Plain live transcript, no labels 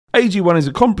AG1 is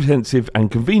a comprehensive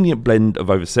and convenient blend of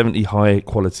over 70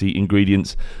 high-quality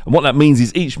ingredients, and what that means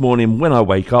is each morning when I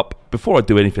wake up, before I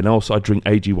do anything else, I drink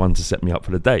AG1 to set me up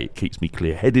for the day. It keeps me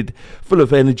clear-headed, full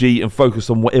of energy, and focused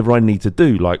on whatever I need to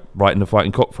do, like writing The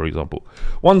Fighting Cock, for example.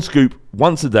 One scoop,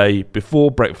 once a day,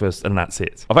 before breakfast, and that's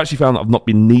it. I've actually found that I've not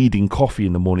been needing coffee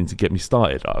in the morning to get me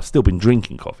started. I've still been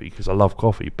drinking coffee because I love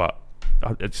coffee, but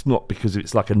it's not because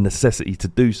it's like a necessity to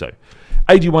do so.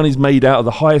 AG1 is made out of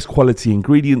the highest quality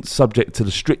ingredients subject to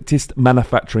the strictest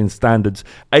manufacturing standards.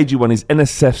 AG1 is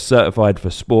NSF certified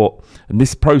for sport, and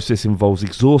this process involves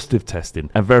exhaustive testing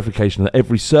and verification that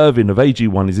every serving of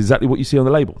AG1 is exactly what you see on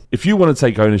the label. If you want to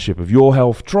take ownership of your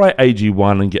health, try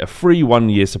AG1 and get a free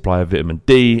 1-year supply of vitamin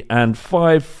D and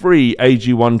 5 free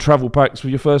AG1 travel packs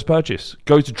with your first purchase.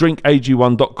 Go to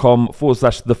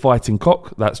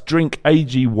drinkag1.com/thefightingcock. That's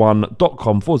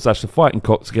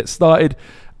drinkag1.com/thefightingcock to get started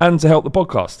and to help the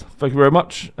podcast. Thank you very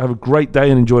much. Have a great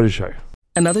day and enjoy the show.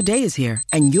 Another day is here,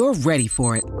 and you're ready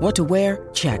for it. What to wear?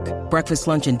 Check. Breakfast,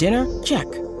 lunch, and dinner? Check.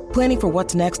 Planning for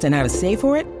what's next and how to save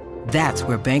for it? That's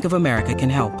where Bank of America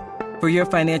can help. For your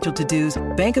financial to-dos,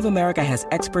 Bank of America has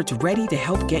experts ready to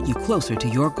help get you closer to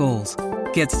your goals.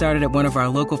 Get started at one of our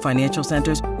local financial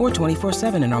centers or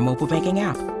 24/7 in our mobile banking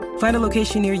app. Find a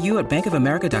location near you at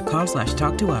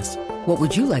bankofamerica.com/talktous. What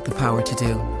would you like the power to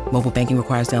do? Mobile banking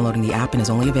requires downloading the app and is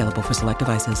only available for select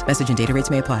devices. Message and data rates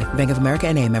may apply. Bank of America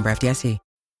N.A., member FDIC.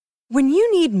 When you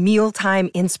need mealtime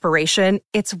inspiration,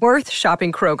 it's worth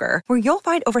shopping Kroger, where you'll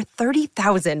find over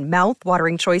 30,000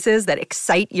 mouth-watering choices that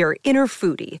excite your inner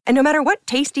foodie. And no matter what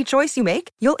tasty choice you make,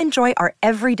 you'll enjoy our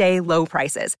everyday low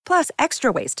prices, plus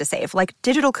extra ways to save, like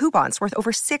digital coupons worth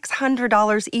over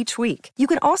 $600 each week. You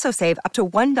can also save up to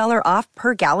 $1 off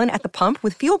per gallon at the pump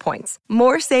with fuel points.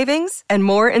 More savings and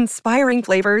more inspiring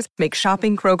flavors make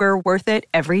shopping Kroger worth it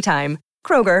every time.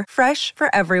 Kroger, fresh for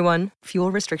everyone.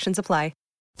 Fuel restrictions apply.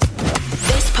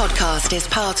 This podcast is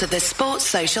part of the Sports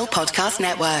Social Podcast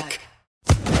Network.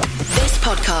 This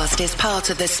podcast is part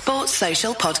of the Sports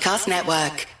Social Podcast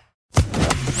Network.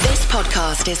 This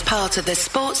podcast is part of the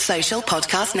Sports Social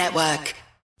Podcast Network.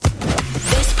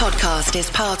 This podcast is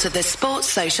part of the Sports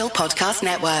Social Podcast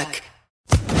Network.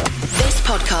 This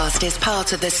podcast is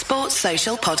part of the Sports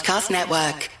Social Podcast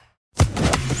Network.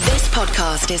 This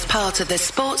podcast is part of the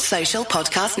Sports Social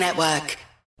Podcast Network.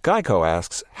 Geico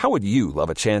asks, how would you love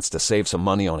a chance to save some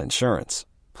money on insurance?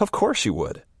 Of course you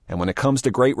would. And when it comes to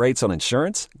great rates on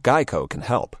insurance, Geico can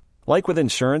help. Like with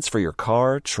insurance for your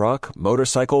car, truck,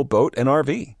 motorcycle, boat, and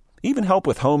RV. Even help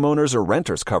with homeowners or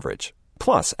renters coverage.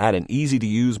 Plus, add an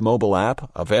easy-to-use mobile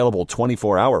app, available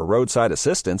 24-hour roadside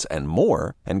assistance, and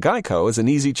more, and Geico is an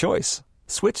easy choice.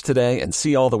 Switch today and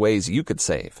see all the ways you could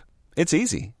save. It's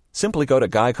easy. Simply go to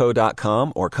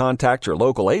geico.com or contact your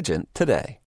local agent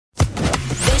today.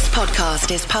 This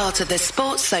podcast is part of the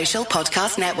Sports Social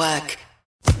Podcast Network.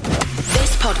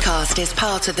 This podcast is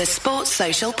part of the Sports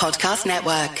Social Podcast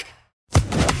Network.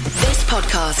 This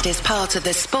podcast is part of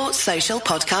the Sports Social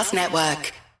Podcast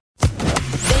Network.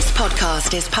 This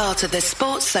podcast is part of the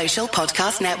Sports Social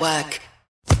Podcast Network.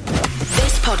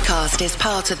 This podcast is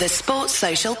part of the Sports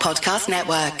Social Podcast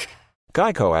Network.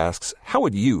 Geico asks, how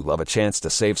would you love a chance to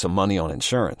save some money on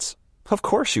insurance? Of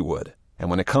course you would. And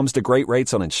when it comes to great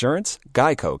rates on insurance,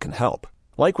 Geico can help.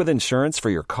 Like with insurance for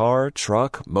your car,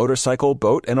 truck, motorcycle,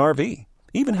 boat, and RV.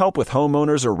 Even help with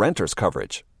homeowners or renters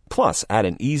coverage. Plus, add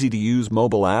an easy-to-use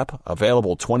mobile app,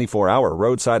 available 24-hour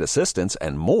roadside assistance,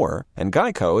 and more, and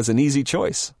Geico is an easy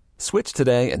choice. Switch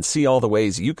today and see all the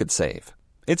ways you could save.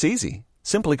 It's easy.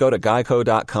 Simply go to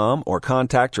geico.com or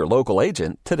contact your local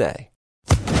agent today.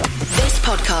 This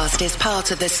podcast is part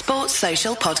of the Sports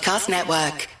Social Podcast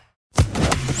Network.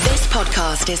 This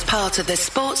podcast is part of the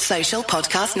Sports Social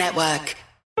Podcast Network.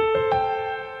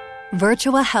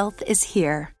 Virtua Health is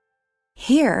here.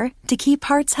 Here to keep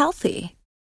hearts healthy.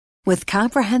 With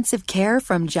comprehensive care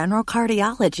from general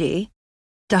cardiology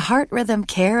to heart rhythm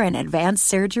care and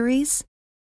advanced surgeries,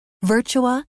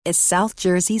 Virtua is South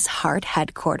Jersey's heart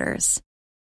headquarters.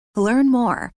 Learn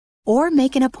more or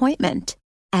make an appointment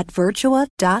at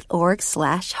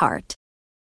virtua.org/heart.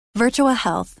 Virtua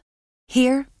Health.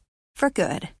 Here for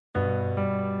good.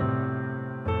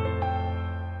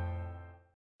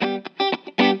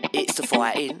 It's the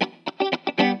fighting.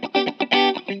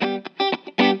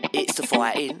 It's the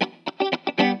fighting.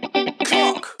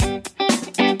 Clock.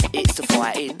 It's the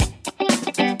fighting.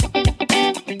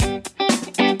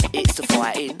 It's the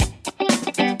fighting.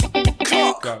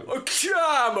 Clock. Go. Oh,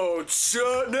 come on,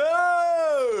 son.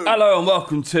 No. Hello and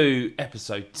welcome to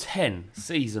episode 10,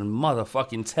 season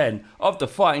motherfucking 10 of the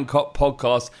Fighting Cock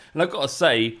podcast. And I've got to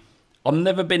say, I've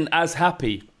never been as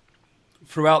happy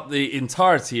throughout the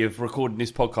entirety of recording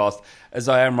this podcast as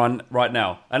I am right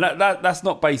now. And that's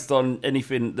not based on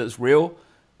anything that's real.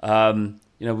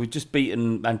 We've just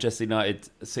beaten Manchester United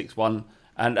 6-1,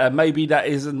 and maybe that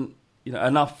isn't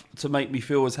enough to make me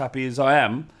feel as happy as I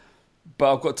am.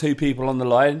 But I've got two people on the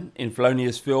line, in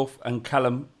Felonious Filth and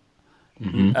Callum.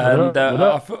 Mm-hmm. And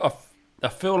I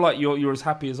feel like you're as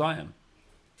happy as I am.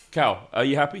 Cal, are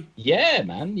you happy? Yeah,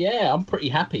 man. Yeah, I'm pretty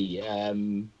happy.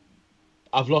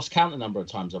 I've lost count the number of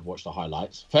times I've watched the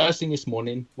highlights. First thing this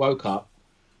morning, woke up,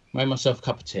 made myself a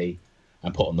cup of tea,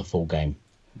 and put on the full game.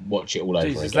 Watch it all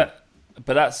over again.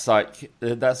 But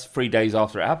that's 3 days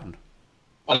after it happened.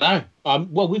 I know.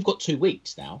 Well, we've got 2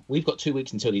 weeks now. We've got 2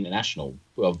 weeks until the international.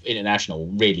 Well, international,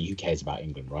 really, who cares about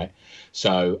England, right?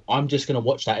 So I'm just going to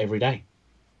watch that every day.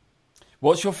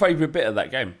 What's your favourite bit of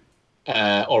that game?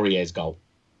 Aurier's goal.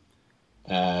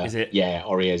 Is it? Yeah,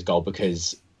 Aurier's goal,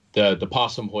 because the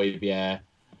pass from Højbjerg,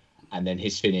 and then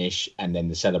his finish, and then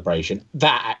the celebration.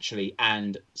 That actually,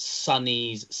 and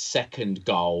Sonny's second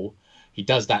goal. He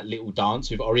does that little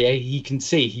dance with Aurier. He can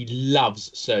see he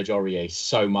loves Serge Aurier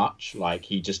so much. Like,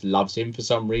 he just loves him for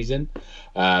some reason.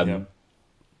 And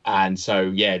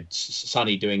so,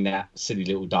 Sonny doing that silly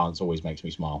little dance always makes me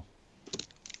smile.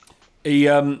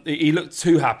 He looked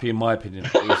too happy, in my opinion.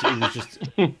 He was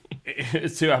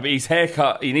just too happy. His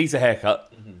haircut, he needs a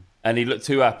haircut, and he looked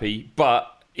too happy.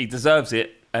 But he deserves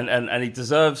it, and he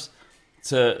deserves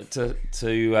to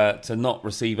not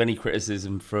receive any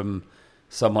criticism from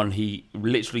someone he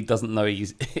literally doesn't know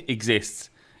exists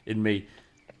in me,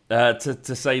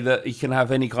 to say that he can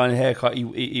have any kind of haircut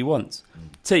he wants.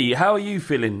 T, how are you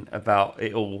feeling about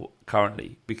it all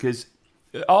currently? Because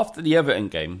after the Everton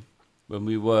game, when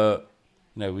we were,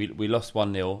 we lost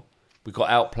 1-0, we got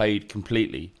outplayed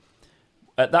completely.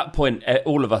 At that point,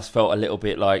 all of us felt a little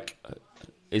bit like,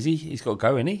 is he? He's got to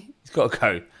go, isn't he? He's got to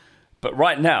go. But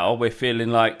right now, we're feeling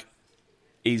like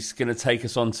he's going to take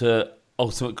us on to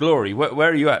ultimate glory.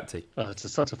 Where are you at, T?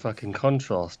 It's such a fucking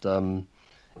contrast. The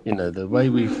way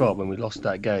we felt when we lost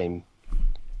that game,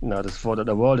 I just thought that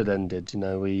the world had ended.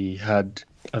 We had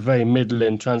a very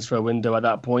middling transfer window at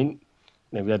that point.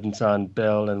 We hadn't signed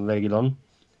Bell and Reguilon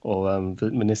or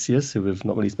Vinicius, who we've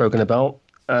not really spoken about,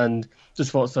 and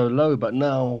just felt so low. But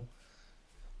now,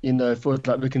 it feels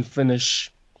like we can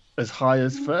finish as high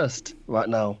as first right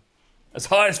now. As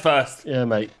high as first? Yeah,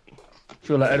 mate.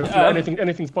 Feel like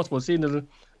anything's possible. Seeing the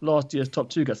last year's top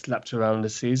 2 get slapped around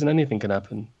this season, anything can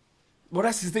happen. Well,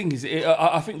 that's the thing.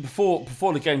 I think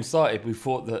before the game started, we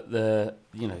thought that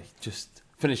just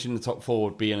finishing the top 4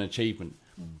 would be an achievement.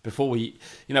 Before we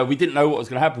didn't know what was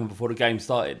going to happen before the game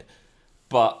started,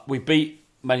 but we beat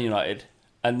Man United,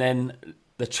 and then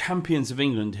the champions of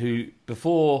England, who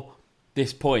before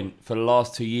this point for the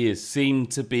last 2 years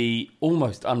seemed to be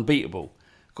almost unbeatable,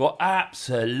 got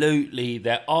absolutely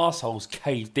their arseholes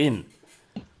caved in.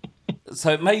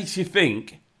 So it makes you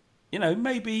think,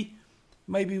 maybe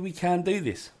we can do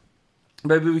this.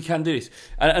 Maybe we can do this.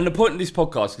 And the point of this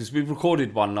podcast, because we've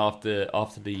recorded one after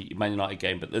the Man United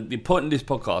game, but the point of this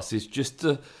podcast is just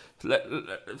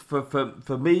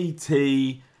for me,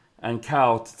 T, and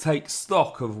Cal to take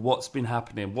stock of what's been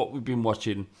happening, what we've been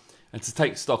watching, and to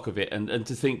take stock of it and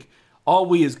to think, are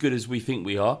we as good as we think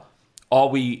we are? Are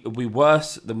we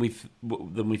worse than we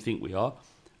think we are?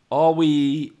 Are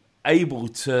we able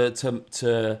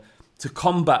to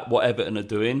combat what Everton are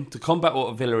doing, to combat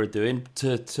what Villa are doing,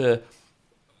 to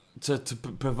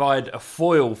provide a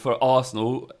foil for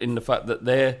Arsenal in the fact that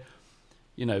they're,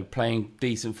 playing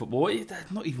decent football? They're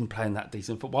not even playing that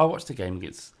decent football. I watched the game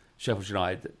against Sheffield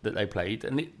United that they played,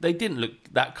 and they didn't look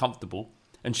that comfortable.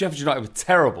 And Sheffield United were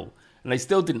terrible, and they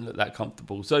still didn't look that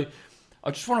comfortable. So I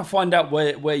just want to find out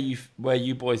where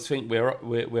you boys think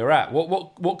we're at.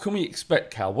 What can we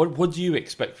expect, Cal? What do you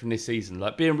expect from this season?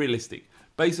 Like, being realistic,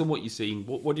 based on what you've seen,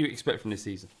 what do you expect from this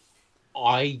season?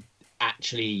 I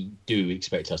actually do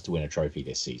expect us to win a trophy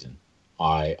this season.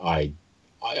 I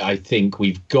think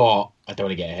we've got. I don't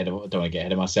want to get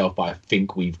ahead of myself, but I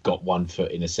think we've got one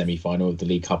foot in the semi-final of the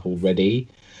League Cup already,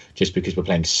 just because we're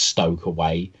playing Stoke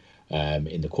away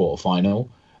in the quarter-final.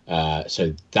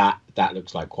 So that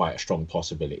looks like quite a strong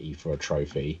possibility for a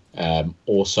trophy.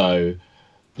 Also,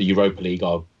 the Europa League,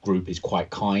 our group is quite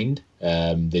kind.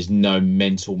 There's no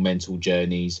mental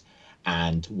journeys,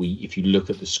 and if you look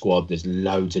at the squad, there's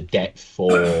loads of depth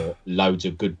for loads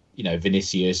of good.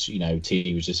 Vinicius.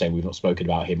 T was just saying we've not spoken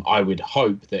about him. I would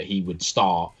hope that he would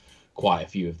start quite a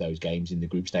few of those games in the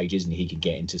group stages, and he could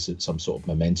get into some sort of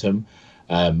momentum.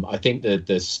 I think that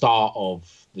the start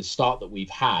that we've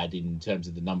had in terms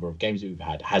of the number of games that we've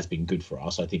had has been good for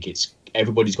us. I think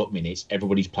everybody's got minutes,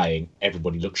 everybody's playing,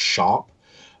 everybody looks sharp.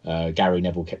 Gary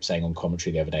Neville kept saying on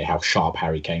commentary the other day how sharp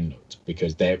Harry Kane looked,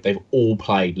 because they've all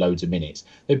played loads of minutes.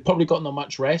 They've probably got not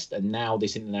much rest, and now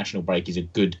this international break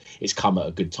it's come at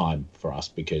a good time for us,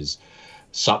 because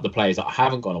the players that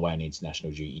haven't gone away on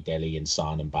international duty, Dele and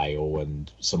Son and Bale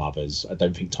and some others, I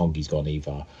don't think Tongi's gone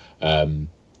either,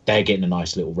 they're getting a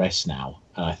nice little rest now.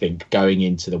 And I think going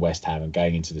into the West Ham and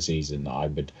going into the season,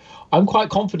 I'm quite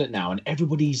confident now. And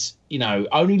everybody's,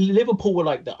 only Liverpool were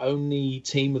like the only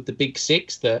team of the big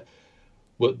six that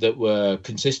were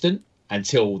consistent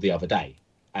until the other day,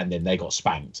 and then they got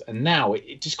spanked. And now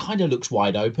it just kind of looks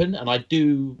wide open. And I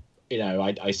do,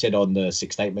 I said on the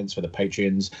 6 statements for the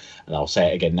Patreons, and I'll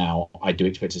say it again now, I do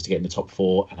expect us to get in the top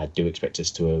 4, and I do expect us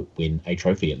to win a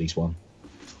trophy, at least one.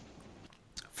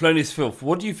 Flonius Filth,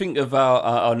 what do you think of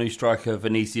our new striker,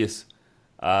 Vinicius?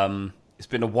 It's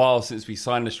been a while since we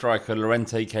signed a striker.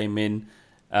 Llorente came in,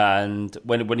 and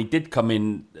when he did come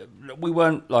in, we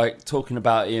weren't like talking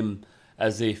about him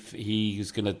as if he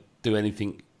was going to do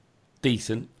anything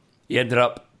decent. He ended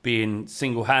up being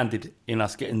single-handed in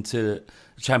us getting to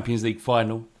the Champions League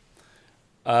final.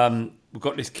 We've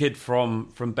got this kid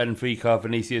from Benfica,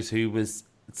 Vinicius, who was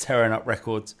tearing up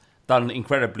records, done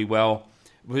incredibly well.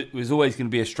 It was always going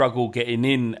to be a struggle getting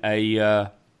in a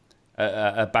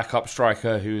backup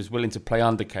striker who is willing to play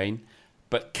under Kane.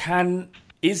 But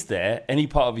is there any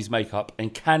part of his makeup,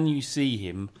 and can you see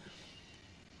him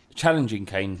challenging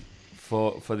Kane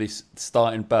for this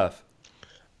starting berth?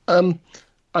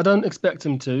 I don't expect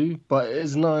him to, but it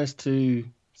is nice to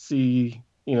see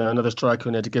another striker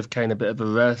in there to give Kane a bit of a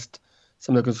rest.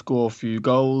 Someone who can score a few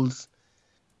goals.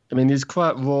 I mean, he's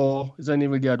quite raw. He's only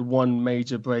really had one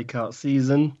major breakout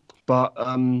season, but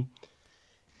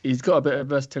he's got a bit of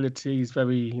versatility. He's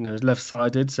very,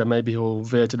 left-sided, so maybe he'll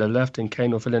veer to the left and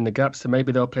Kane will fill in the gaps. So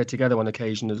maybe they'll play together on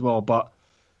occasion as well. But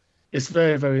it's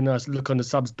very, very nice to look on the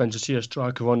subs bench to see a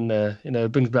striker on there.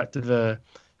 It brings back to the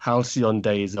halcyon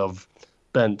days of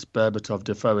Bent, Berbatov,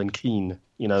 Defoe and Keane,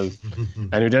 and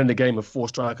we'd end the game with 4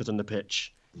 strikers on the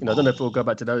pitch. I don't know if we'll go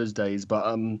back to those days,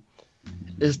 but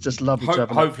it's just lovely to have.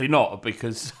 Hopefully not,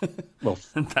 because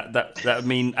that would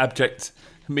mean abject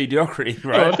mediocrity,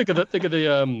 right? Well, think of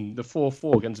the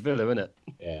 4-4 against Villa, isn't it?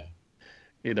 Yeah.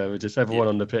 Just everyone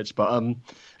on the pitch. But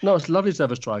no, it's lovely to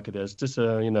have a striker there. It's just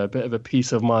a bit of a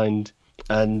peace of mind.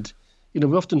 And we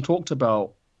often talked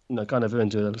about, kind of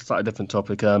into a slightly different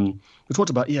topic. We talked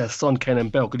about Son, Kane,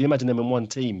 and Bale. Could you imagine them in one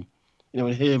team?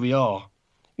 And here we are,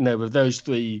 with those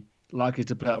 3 likely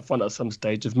to play up front at some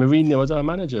stage with Mourinho as our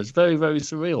manager. It's very, very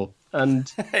surreal.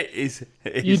 And it is.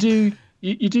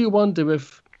 You do wonder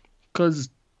if, because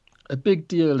a big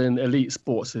deal in elite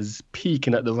sports is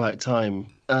peaking at the right time,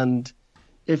 and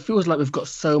it feels like we've got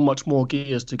so much more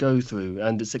gears to go through,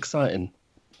 and it's exciting.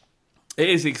 It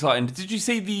is exciting. Did you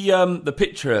see the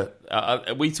picture?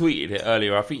 We tweeted it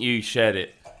earlier. I think you shared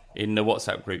it in the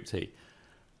WhatsApp group, T.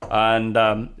 And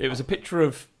it was a picture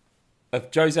of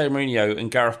Jose Mourinho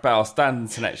and Gareth Bale standing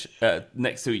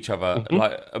next to each other,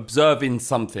 like observing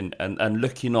something and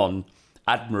looking on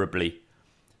admirably.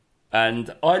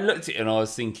 And I looked at it and I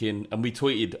was thinking, and we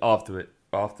tweeted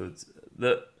afterwards,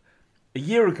 that a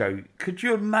year ago, could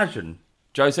you imagine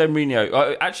Jose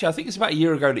Mourinho? Actually, I think it's about a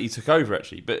year ago that he took over,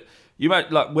 actually. But you might,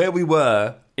 like where we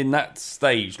were in that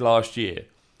stage last year.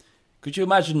 Could you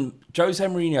imagine Jose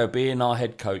Mourinho being our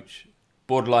head coach,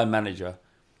 borderline manager,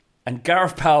 and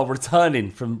Gareth Bale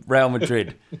returning from Real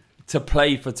Madrid to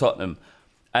play for Tottenham,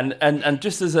 and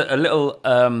just as a little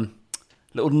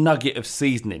nugget of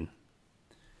seasoning,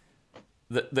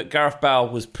 that Gareth Bale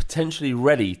was potentially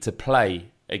ready to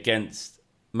play against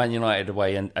Man United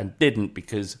away and didn't,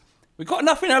 because we got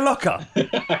enough in our locker.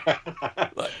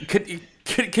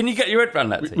 Can you get your head around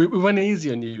that? We went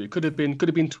easy on you. It could have been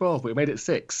 12, but we made it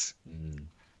 6.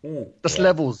 That's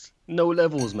levels. No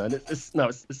levels, man.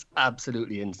 It's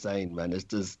absolutely insane, man. It's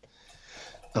just,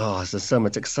 there's so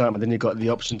much excitement. Then you've got the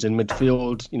options in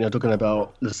midfield, talking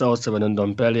about Lo Celso and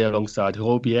Ndombele alongside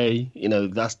Robier.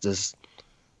 That's just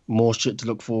more shit to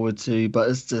look forward to. But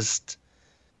it's just,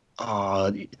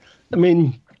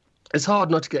 it's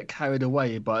hard not to get carried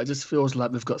away, but it just feels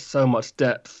like we've got so much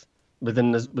depth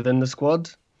within the squad.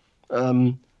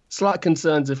 Slight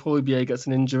concerns if Højbjerg gets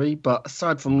an injury, but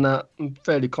aside from that, I'm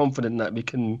fairly confident that we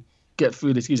can get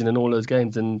through the season in all those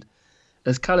games. And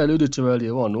as Cal alluded to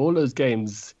earlier on, all those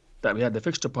games that we had, the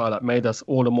fixture pile-up made us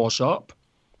all the more sharp,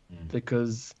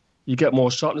 because you get more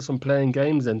sharpness from playing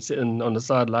games and sitting on the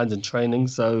sidelines and training.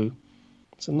 So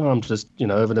no, I'm just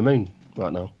over the moon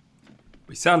right now.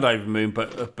 We sound over the moon,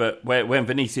 but when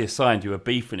Vinicius signed, you were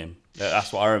beefing him.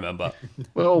 That's what I remember.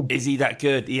 Well, is he that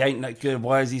good? He ain't that good.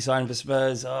 Why is he signing for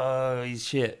Spurs? Oh, he's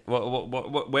shit.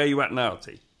 What where are you at now,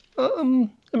 T? I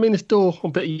mean, it's still a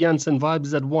bit of Janssen vibes.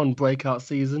 He's had one breakout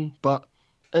season, but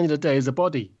end of the day, he's a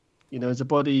body. He's a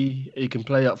body. He can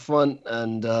play up front,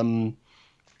 and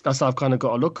that's how I've kind of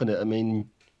got to look on it. I mean,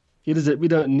 we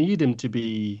don't need him to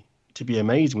be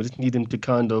amazing. We just need him to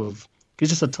kind of. He's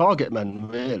just a target man,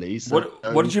 really. So,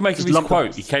 what did you make of his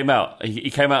quote? He came out. He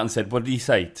came out and said, "What did he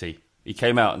say, T?" He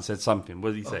came out and said something.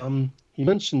 What did he say? He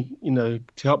mentioned, to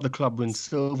help the club win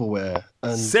silverware.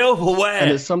 And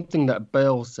it's something that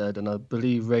Bale said, and I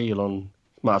believe Raylon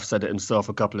might have said it himself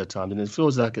a couple of times. And it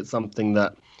feels like it's something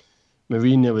that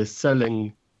Mourinho is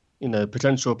selling,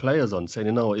 potential players on, saying,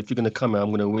 if you're going to come here, I'm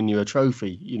going to win you a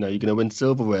trophy. You're going to win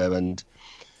silverware. And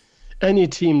any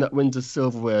team that wins a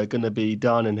silverware are going to be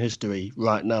down in history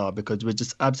right now because we're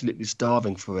just absolutely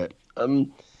starving for it.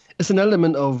 It's an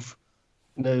element of,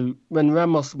 when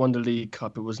Ramos won the League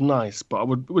Cup, it was nice, but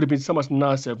it would have been so much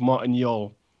nicer if Martin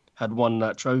Jol had won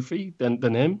that trophy than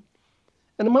him.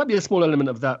 And there might be a small element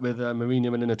of that with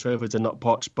Mourinho winning the trophies and not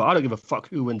Poch, but I don't give a fuck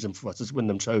who wins them for us. Just win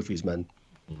them trophies, man.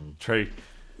 True.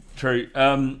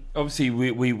 Obviously,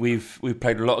 we've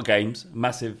played a lot of games,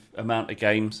 massive amount of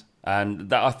games,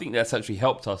 and I think that's actually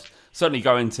helped us. Certainly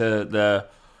going to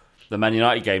the Man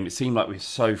United game, it seemed like we were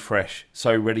so fresh,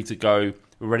 so ready to go.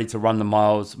 We're ready to run the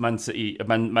miles. Man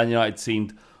United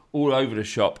seemed all over the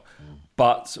shop.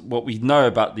 But what we know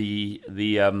about the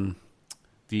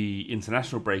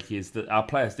international break is that our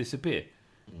players disappear.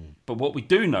 But what we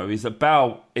do know is that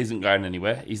Bale isn't going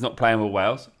anywhere. He's not playing with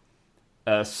Wales.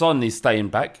 Son is staying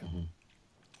back.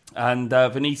 And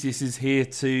Vinicius is here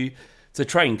to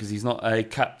train because he's not a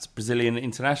capped Brazilian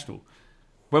international.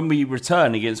 When we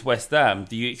return against West Ham,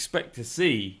 do you expect to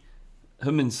see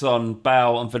Son,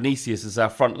 Bale and Vinicius as our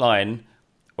front line,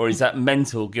 or is that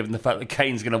mental given the fact that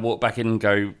Kane's going to walk back in and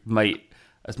go, mate,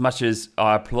 as much as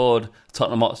I applaud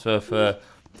Tottenham Hotspur for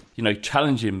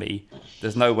challenging me,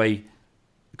 there's no way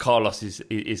Carlos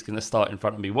is going to start in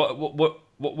front of me.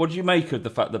 What do you make of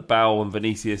the fact that Bale and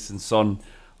Vinicius and Son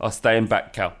are staying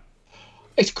back, Cal?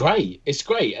 It's great,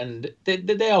 and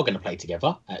they are going to play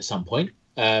together at some point.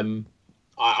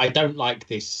 I don't like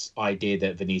this idea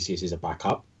that Vinicius is a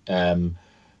backup.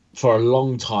 For a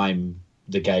long time,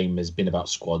 the game has been about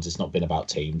squads. It's not been about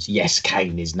teams. Yes,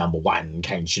 Kane is number one.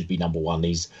 Kane should be number one.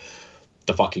 He's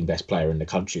the fucking best player in the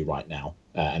country right now.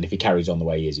 And if he carries on the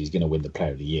way he is, he's going to win the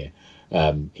Player of the Year.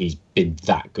 He's been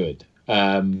that good.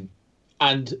 And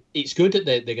it's good that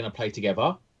they're going to play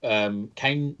together.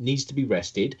 Kane needs to be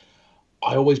rested.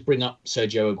 I always bring up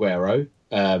Sergio Aguero.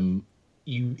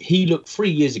 He looked 3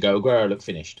 years ago, Aguero looked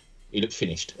finished. He looked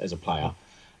finished as a player.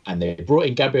 And they brought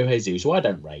in Gabriel Jesus, who I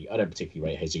don't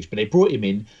particularly rate Jesus, but they brought him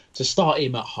in to start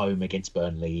him at home against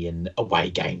Burnley and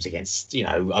away games against,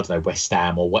 West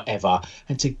Ham or whatever,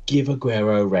 and to give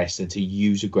Aguero a rest and to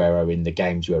use Aguero in the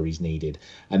games where he's needed.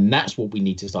 And that's what we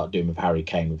need to start doing with Harry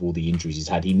Kane with all the injuries he's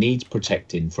had. He needs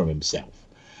protecting from himself.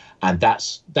 And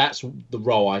that's the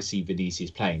role I see Vinicius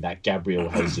playing, that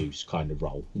Gabriel Jesus kind of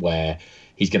role, where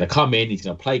he's going to come in, he's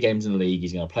going to play games in the league,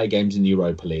 he's going to play games in the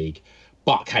Europa League,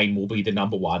 but Kane will be the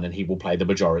number one and he will play the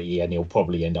majority and he'll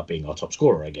probably end up being our top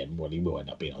scorer again. Well, he will end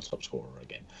up being our top scorer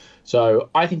again. So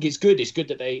I think it's good. It's good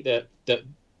that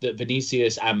that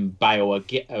Vinicius and Bale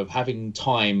are having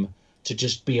time to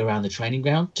just be around the training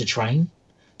ground, to train,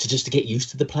 to get used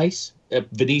to the place.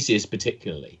 Vinicius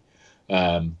particularly.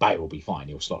 Bale will be fine.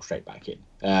 He'll slot straight back in.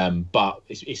 But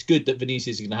it's good that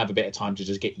Vinicius is going to have a bit of time to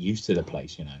just get used to the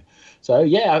place, So,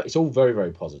 yeah, it's all very,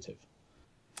 very positive.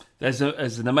 There's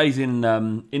an amazing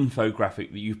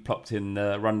infographic that you've plopped in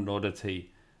the Run Order T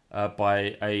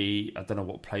by I don't know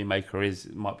what Playmaker is.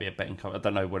 It might be a betting company. I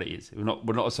don't know what it is. We're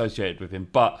not associated with him,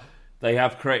 but they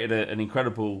have created an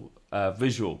incredible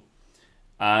visual.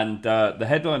 And the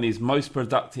headline is most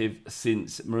productive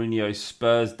since Mourinho's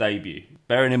Spurs debut.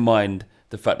 Bearing in mind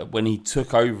the fact that when he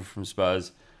took over from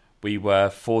Spurs, we were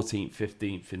 14th,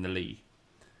 15th in the league.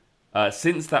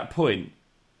 Since that point,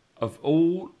 of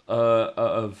all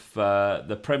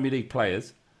the Premier League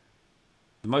players,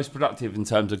 the most productive in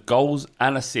terms of goals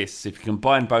and assists, if you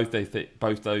combine both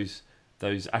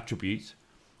those attributes,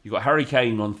 you've got Harry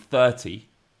Kane on 30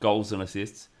 goals and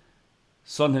assists,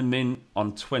 Son Heung-min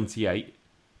on 28.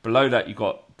 Below that, you've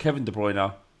got Kevin De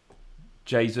Bruyne,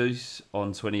 Jesus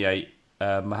on 28,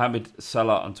 Mohamed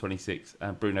Salah on 26,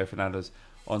 and Bruno Fernandes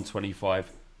on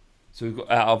 25. So we've got,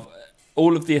 out of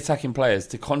all of the attacking players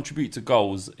to contribute to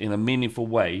goals in a meaningful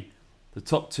way, the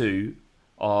top two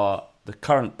are the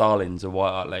current darlings of White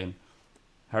Hart Lane,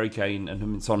 Harry Kane and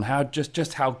Heung-min Son.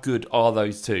 Just how good are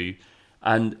those two?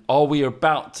 And are we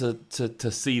about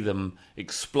to see them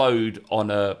explode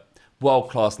on a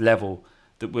world-class level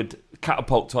that would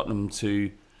catapult Tottenham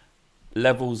to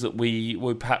levels that we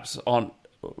perhaps aren't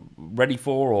ready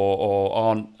for or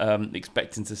aren't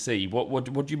expecting to see. What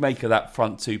do you make of that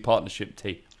front two partnership,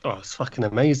 T? Oh, it's fucking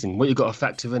amazing. What you've got to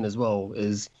factor in as well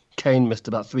is Kane missed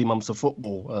about 3 months of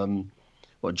football.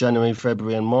 January,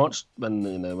 February, and March when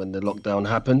the lockdown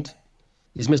happened.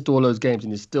 He's missed all those games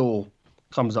and he still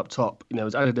comes up top.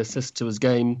 He's added assists to his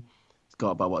game. He's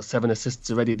got about 7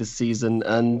 assists already this season,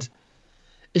 and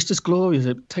it's just glorious.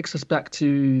 It takes us back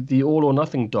to the All or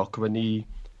Nothing doc when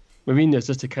Mourinho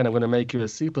says to Kane, "I'm going to make you a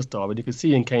superstar," and you can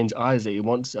see in Kane's eyes that he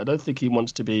wants. I don't think he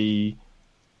wants to be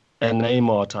a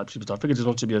Neymar type superstar. I think he just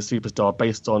wants to be a superstar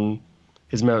based on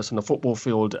his merits on the football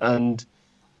field, and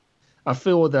I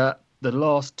feel that the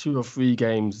last 2 or 3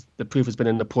 games, the proof has been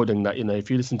in the pudding that, if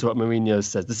you listen to what Mourinho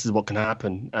says, this is what can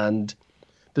happen. And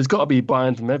there's got to be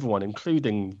buy-in from everyone,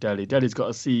 including Dele. Dele's got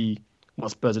to see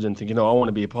what Spurs are doing, thinking, I want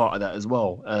to be a part of that as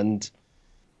well. And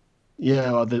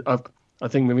yeah, I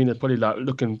think Mourinho's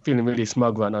probably feeling really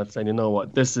smug right now, saying, you know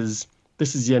what, this is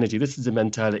the energy, this is the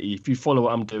mentality. If you follow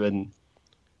what I'm doing,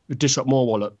 we dish up more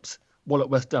wallops.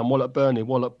 Wallop West Ham, wallop Burnley,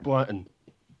 wallop Brighton.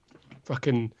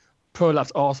 Fucking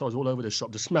prolapsed arseholes all over the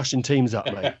shop, just smashing teams up,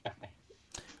 mate.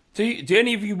 Do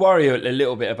any of you worry a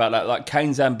little bit about that? Like,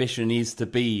 Kane's ambition is to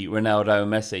be Ronaldo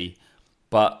and Messi,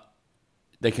 but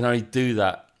they can only do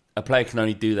that. A player can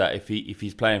only do that if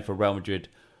he's playing for Real Madrid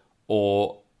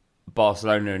or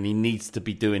Barcelona, and he needs to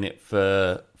be doing it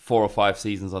for 4 or 5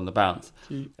 seasons on the bounce.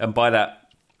 And by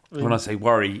that, when I say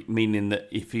worry, meaning that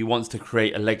if he wants to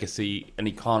create a legacy and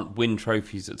he can't win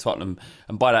trophies at Tottenham,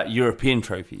 and by that European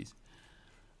trophies,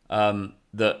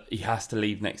 that he has to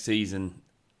leave next season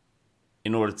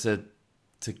in order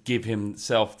to give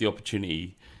himself the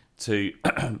opportunity to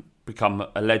become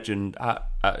a legend at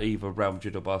either Real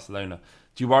Madrid or Barcelona.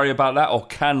 Do you worry about that, or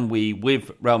can we,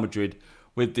 with Real Madrid,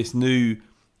 with this new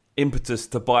impetus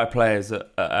to buy players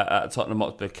at Tottenham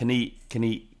Hotspur, can he,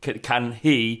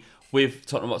 with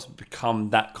Tottenham Hotspur,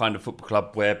 become that kind of football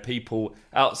club where people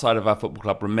outside of our football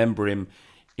club remember him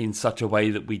in such a way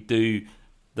that we do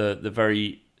the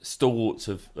very stalwarts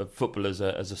of football as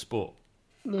a sport?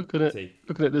 Looking at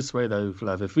it this way though,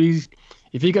 Flav,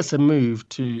 if he gets a move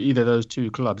to either of those 2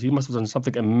 clubs, he must have done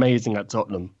something amazing at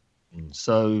Tottenham.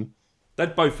 So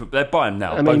they'd buy him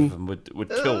now. Both of them would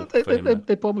kill for him.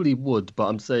 They probably would, but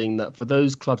I'm saying that for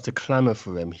those clubs to clamour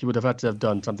for him, he would have had to have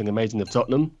done something amazing at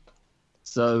Tottenham.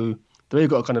 So the way you've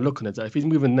got to kind of look at it, that if he's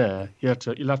moving there, he'll have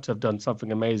to have done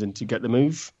something amazing to get the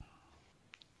move.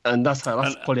 And that's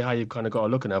probably how you've kind of got to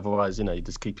look at it. Otherwise, you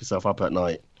just keep yourself up at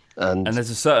night. And there's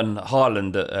a certain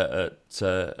Haaland at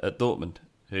Dortmund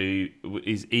who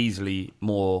is easily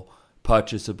more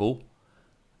purchasable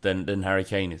than Harry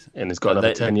Kane is. And he's got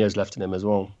another 10 years left in him as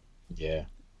well. Yeah.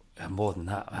 And more than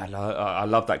that, I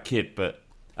love that kid. But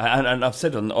and I've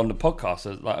said on the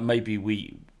podcast, like, maybe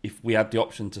if we had the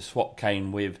option to swap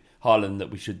Kane with Haaland,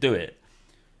 that we should do it.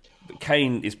 But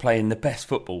Kane is playing the best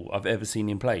football I've ever seen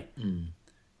him play.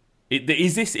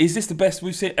 Is this the best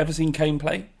we've ever seen Kane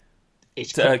play?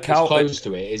 It's close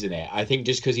to it, isn't it? I think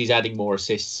just because he's adding more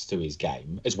assists to his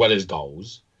game, as well as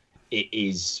goals, it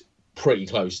is pretty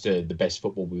close to the best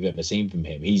football we've ever seen from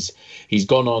him. He's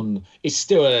gone on. It's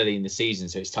still early in the season,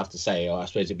 so it's tough to say. I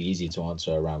suppose it'd be easier to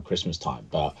answer around Christmas time.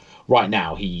 But right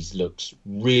now, he looks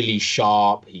really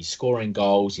sharp. He's scoring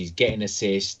goals. He's getting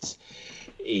assists.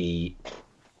 He's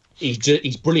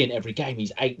brilliant every game.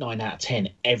 He's 8, 9 out of 10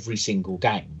 every single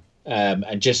game.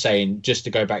 And just to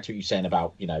go back to what you're saying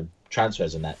about,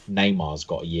 transfers and that, Neymar's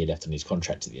got a year left on his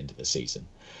contract at the end of the season.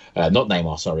 Not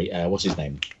Neymar, sorry. What's his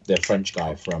name? The French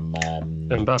guy from...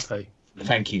 Mbappe.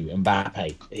 Thank you,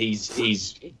 Mbappe.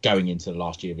 He's going into the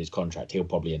last year of his contract. He'll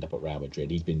probably end up at Real Madrid.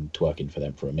 He's been twerking for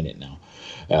them for a minute now.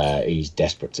 He's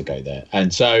desperate to go there.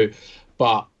 And so,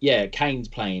 but yeah, Kane's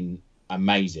playing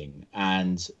amazing.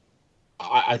 And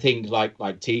I think,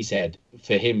 like T said,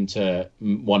 for him to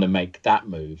want to make that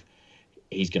move,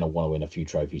 he's going to want to win a few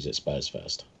trophies at Spurs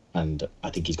first. And I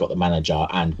think he's got the manager,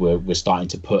 and we're starting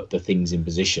to put the things in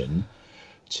position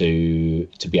to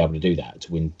be able to do that,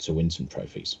 to win some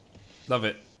trophies. Love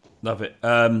it.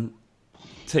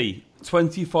 T,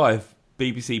 25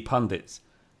 BBC pundits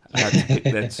had to pick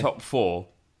their top 4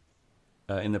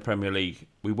 in the Premier League.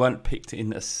 We weren't picked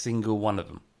in a single one of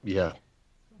them. Yeah.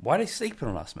 Why are they sleeping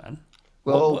on us, man?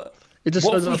 Well, it just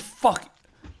what the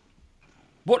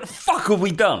fuck have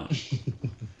we done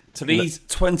to these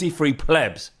 23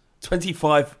 plebs,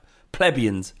 25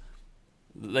 plebeians?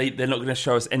 They're not going to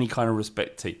show us any kind of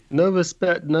respect, T. No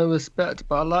respect.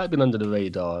 But I like being under the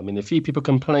radar. I mean, a few people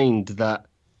complained that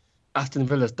Aston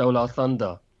Villa stole our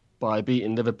thunder by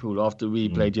beating Liverpool after we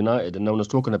played United, and no one was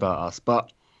talking about us.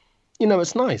 But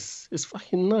it's nice. It's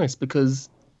fucking nice because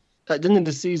at the end of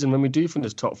the season, when we do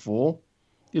finish top 4,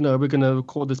 we're going to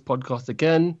record this podcast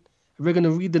again. We're going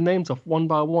to read the names off one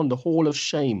by one, the Hall of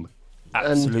Shame.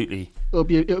 Absolutely.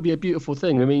 And it'll be a beautiful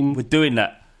thing. I mean, we're doing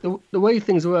that. The way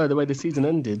things were, the way the season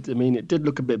ended, I mean, it did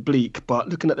look a bit bleak, but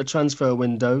looking at the transfer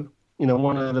window,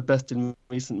 one of the best in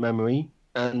recent memory,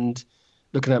 and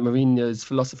looking at Mourinho's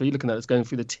philosophy, looking at us going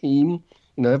through the team,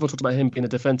 everyone talked about him being a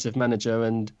defensive manager,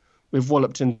 and we've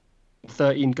walloped in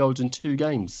 13 goals in 2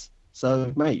 games.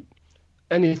 So, mate,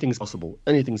 anything's possible.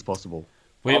 Anything's possible.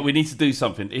 We need to do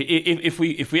something. If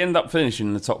we end up finishing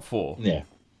in the top 4,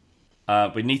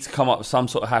 we need to come up with some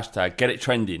sort of hashtag, get it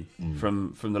trending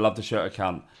from the Love the Shirt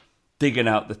account, digging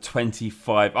out the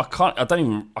 25.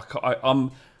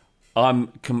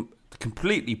 I'm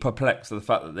completely perplexed at the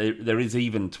fact that there is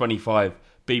even 25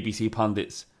 BBC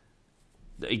pundits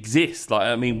that exist. Like,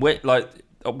 I mean,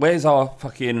 where's our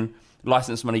fucking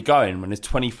license money going when there's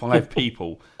 25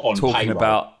 people talking payroll.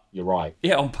 About? You're right.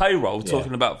 Yeah, on payroll,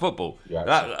 talking about football.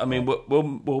 I mean,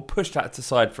 we'll push that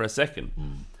aside for a second.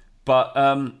 But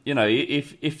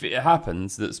if it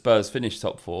happens that Spurs finish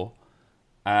top 4,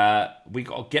 we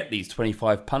got to get these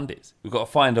 25 pundits. We've got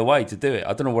to find a way to do it.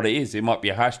 I don't know what it is. It might be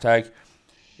a hashtag.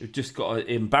 We've just got to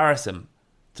embarrass them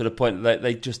to the point that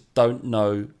they just don't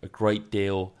know a great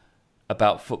deal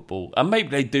about football. And maybe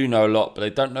they do know a lot, but they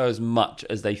don't know as much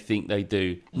as they think they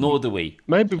do. Nor do we.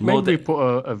 Maybe we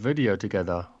put a video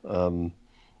together,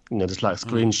 just like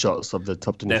screenshots of the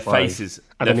top 25. Their faces.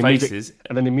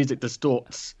 And then the music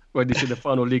distorts when you see the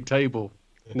final league table.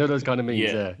 Those kind of memes,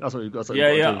 yeah. That's what we've got to do.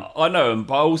 I know,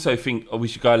 but I also think we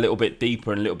should go a little bit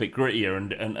deeper and a little bit grittier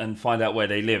and find out where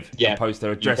they live and post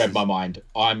their addresses. You've read my mind.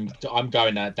 I'm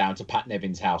going down to Pat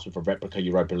Nevin's house with a replica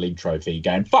Europa League trophy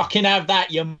going, fucking have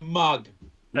that, you mug.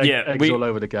 Eggs all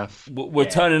over the gaff. We're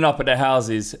turning up at their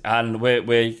houses and we're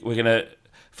going to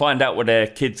find out where their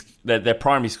kids, their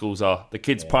primary schools are, the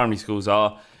kids' primary schools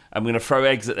are, and we're going to throw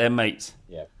eggs at their mates.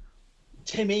 Yeah.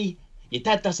 Timmy, your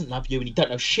dad doesn't love you and you don't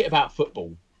know shit about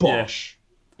football. Bosh.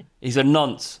 Yeah. He's a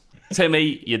nonce.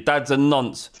 Timmy, your dad's a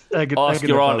nonce. Ask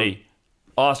your auntie.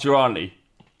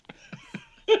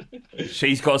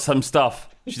 She's got some stuff.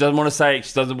 She doesn't want to say it.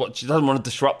 She doesn't want to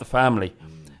disrupt the family.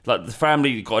 Like, the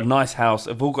family got a nice house.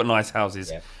 They've all got nice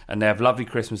houses, and they have lovely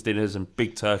Christmas dinners and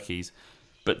big turkeys.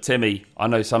 But Timmy, I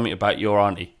know something about your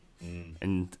auntie,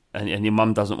 and your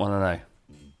mum doesn't want to know.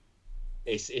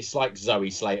 It's like Zoe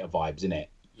Slater vibes, isn't it?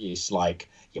 It's like,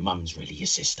 your mum's really your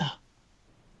sister.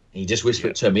 And you just whisper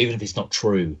it to them, even if it's not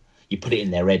true. You put it in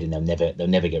their head, and they'll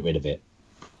never get rid of it.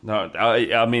 No,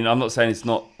 I mean, I'm not saying it's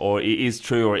not, or it is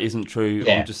true, or it isn't true.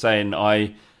 Yeah. I'm just saying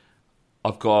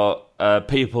I've got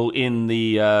people in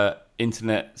the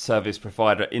internet service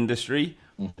provider industry,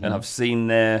 and I've seen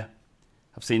their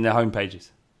homepages.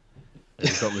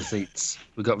 We've got receipts.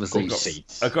 I've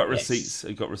got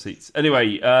receipts. Anyway,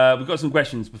 we've got some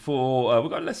questions before.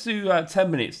 Let's do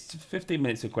 10 minutes, 15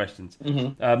 minutes of questions.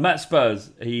 Matt Spurs,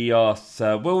 he asks,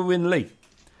 will we win the league?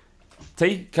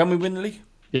 T, can we win the league?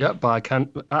 Yeah, at a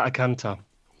canter.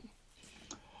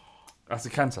 That's a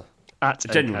canter.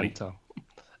 Genuinely.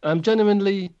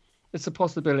 Genuinely, it's a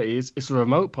possibility. It's a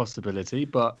remote possibility,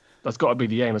 but that's got to be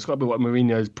the aim. It's got to be what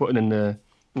Mourinho's putting in the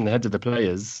heads of the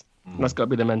players. And that's got to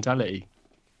be the mentality.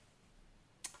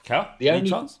 Cal, the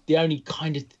only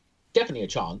kind of definitely a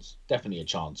chance.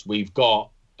 We've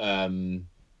got a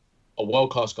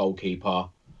world-class goalkeeper.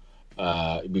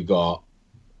 We've got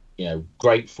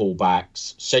great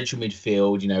fullbacks, central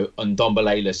midfield.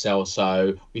 Ndombele, Lo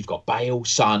Celso. We've got Bale,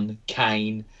 Son,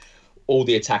 Kane. All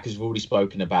the attackers we've already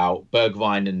spoken about,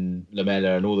 Bergwijn and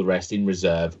Lamela and all the rest in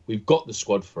reserve. We've got the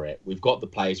squad for it. We've got the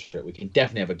players for it. We can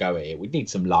definitely have a go at it. We need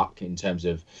some luck in terms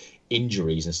of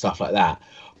injuries and stuff like that.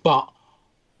 But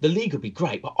the league would be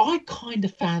great. But I kind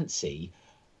of fancy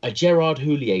a Gerard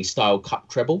Houllier style cup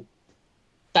treble.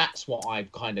 That's what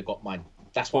I've kind of got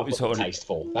That's what I've got the taste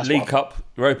for. That's League Cup,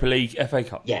 Europa League, FA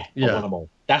Cup. Yeah. I want them all.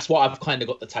 That's what I've kind of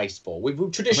got the taste for. We've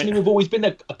always been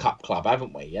a cup club,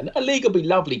 haven't we? And a league will be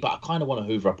lovely, but I kind of want to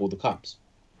hoover up all the cups.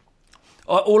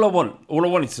 All I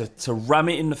want is to ram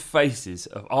it in the faces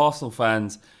of Arsenal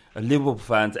fans and Liverpool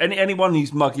fans. Anyone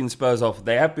who's mugging Spurs off,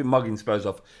 they have been mugging Spurs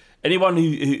off. Anyone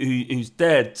who's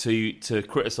dared to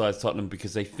criticise Tottenham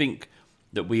because they think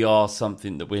that we are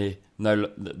something that we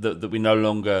no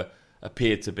longer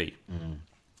appear to be,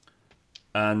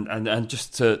 and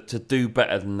just to do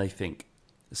better than they think,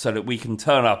 so that we can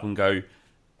turn up and go,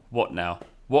 what now?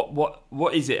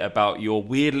 What is it about your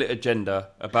weird little agenda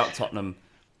about Tottenham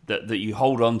that you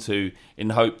hold on to in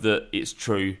the hope that it's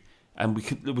true? And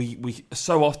we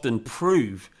so often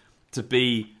prove to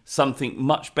be something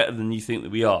much better than you think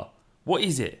that we are. What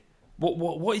is it?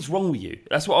 What is wrong with you?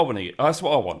 That's what I want to. That's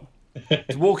what I want.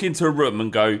 To walk into a room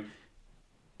and go,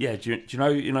 yeah. Do you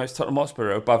know it's Tottenham Hotspur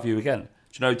are above you again?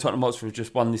 Do you know Tottenham Hotspur have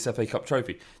just won this FA Cup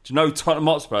trophy? Do you know Tottenham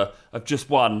Hotspur have just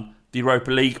won the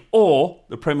Europa League or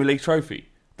the Premier League trophy?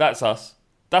 That's us.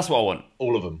 That's what I want.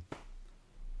 All of them.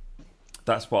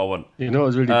 That's what I want. You know what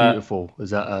was really beautiful was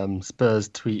that Spurs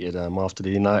tweeted after the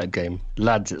United game,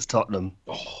 lads, it's Tottenham.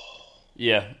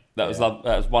 Yeah, that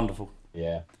was wonderful.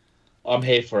 Yeah. I'm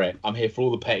here for it. I'm here for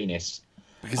all the pettiness.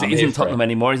 Because it isn't Tottenham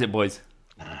anymore, is it, boys?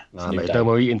 Nah, mate, no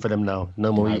more eating for them now.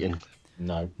 No more eating.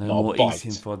 No more bite.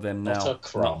 eating for them now. Not a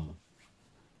crumb.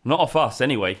 Not off us,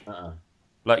 anyway.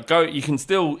 Like, you can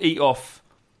still eat off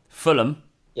Fulham.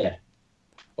 Yeah.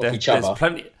 There's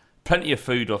plenty of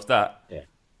food off that. Yeah.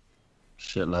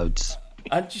 Shitloads.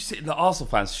 And you see the Arsenal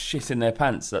fans shit in their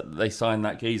pants that they signed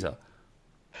that geezer.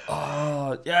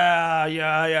 Oh,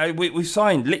 yeah. We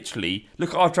signed, literally.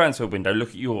 Look at our transfer window. Look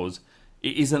at yours.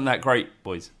 It isn't that great,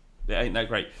 boys. It ain't that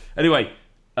great. Anyway,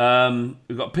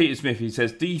 we've got Peter Smith who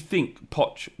says, do you think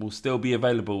Poch will still be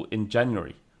available in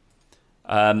January?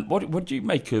 What do you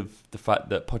make of the fact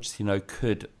that Pochettino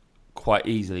could quite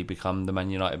easily become the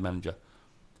Man United manager?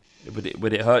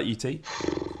 Would it hurt you, T?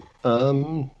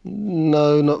 No,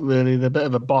 not really. They're a bit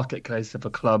of a bucket case of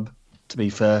a club, to be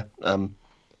fair.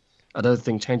 I don't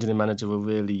think changing the manager will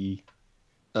really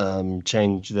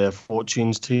change their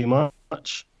fortunes too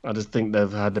much. I just think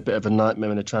they've had a bit of a nightmare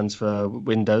in the transfer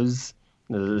windows.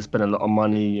 They spent a lot of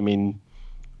money. I mean,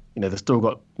 they've still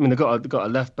got. I mean, they've got a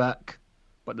left back,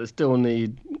 but they still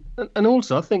need. And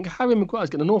also, I think Harry Maguire's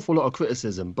getting an awful lot of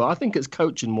criticism, but I think it's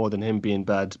coaching more than him being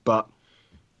bad. But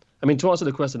I mean, to answer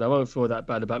the question, I won't feel that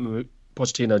bad about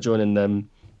Pochettino joining them.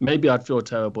 Maybe I'd feel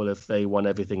terrible if they won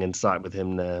everything in sight with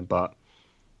him there, but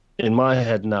in my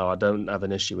head now, I don't have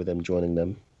an issue with him joining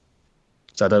them.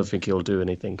 So I don't think he'll do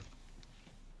anything.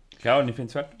 Cal, anything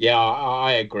to add? Yeah,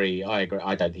 I agree. I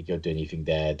don't think he'll do anything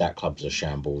there. That club's a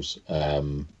shambles.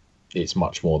 It's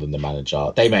much more than the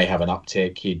manager. They may have an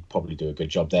uptick. He'd probably do a good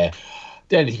job there.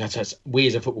 The only thing I'd say is we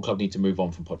as a football club need to move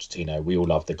on from Pochettino. We all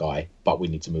love the guy, but we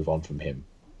need to move on from him.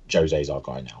 Jose's our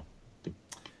guy now.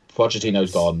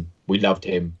 Pochettino's gone. We loved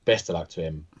him. Best of luck to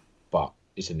him, but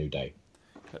it's a new day.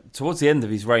 Towards the end of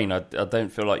his reign, I don't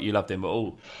feel like you loved him at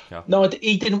all. Yeah. No,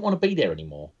 he didn't want to be there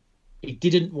anymore. He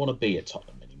didn't want to be at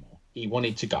Tottenham anymore. He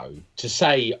wanted to go. To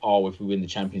say, if we win the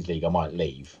Champions League, I might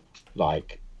leave.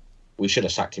 Like, we should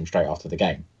have sacked him straight after the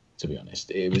game, to be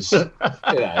honest. It was,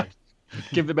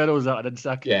 Give the medals out and then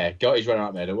sack him. Yeah, got his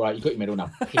runner-up medal. Right, you got your medal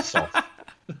now. Piss off.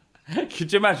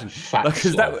 Could you imagine?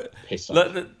 Piss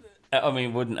off. I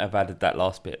mean, wouldn't have added that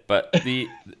last bit, but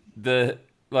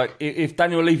if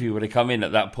Daniel Levy would have come in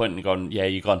at that point and gone, yeah,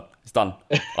 you're gone, it's done.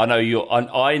 I know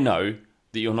I know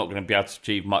that you're not going to be able to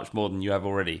achieve much more than you have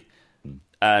already,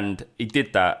 and he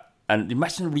did that. And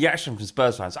imagine the reaction from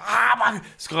Spurs fans.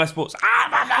 Sky Sports.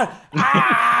 My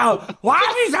God. Why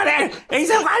have you done it? He's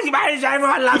a great manager.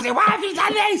 Everyone loves him. Why have you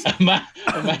done this?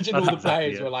 Imagine all the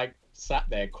players were like sat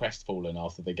there crestfallen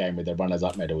after the game with their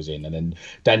runners-up medals in, and then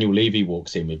Daniel Levy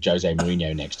walks in with Jose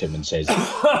Mourinho next to him and says,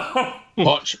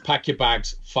 "Poch, pack your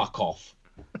bags, fuck off."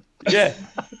 Yeah,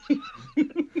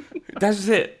 that's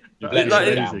it. And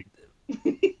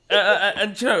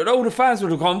all the fans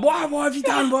would have gone, "Why? What have you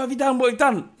done? What have you done? What have you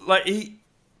done?" Like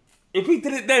if he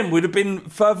did it then, we'd have been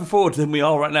further forward than we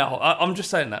are right now. I'm just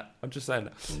saying that. But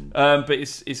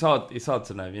it's hard. It's hard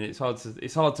to know. I mean, it's hard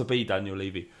to be Daniel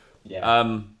Levy.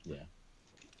 Yeah.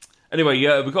 Anyway,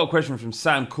 we've got a question from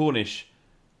Sam Cornish,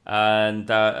 and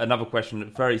another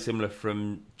question very similar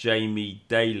from Jamie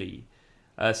Daly.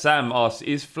 Sam asks,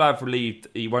 is Flav relieved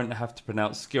he won't have to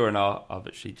pronounce Skriniar? I've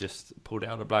actually just pulled it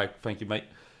out of the bag. Thank you, mate.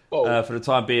 For the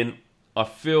time being, I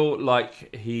feel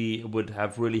like he would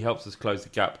have really helped us close the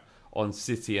gap on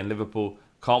City and Liverpool.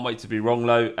 Can't wait to be wrong,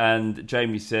 though. And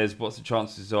Jamie says, what's the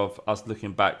chances of us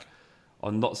looking back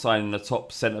on not signing a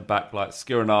top centre-back like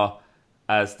Skriniar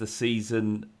as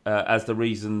the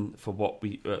reason for what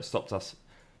we stopped us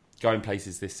going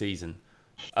places this season?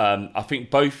 I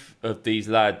think both of these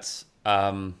lads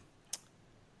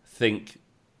think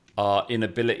our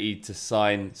inability to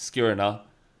sign Skriniar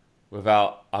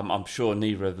without, I'm sure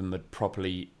neither of them had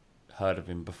properly heard of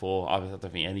him before. I don't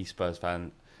think any Spurs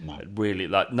fan really,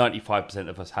 like 95%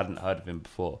 of us hadn't heard of him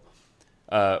before.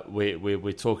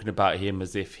 We're talking about him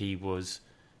as if he was,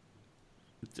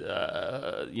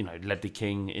 Ledley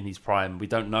King in his prime. We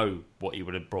don't know what he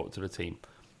would have brought to the team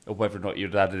or whether or not he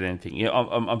would have added anything. Yeah,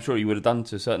 I'm sure he would have done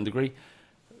to a certain degree.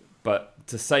 But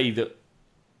to say that,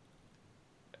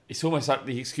 it's almost like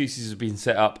the excuses have been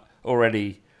set up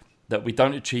already that we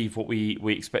don't achieve what we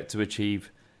expect to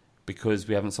achieve because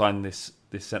we haven't signed this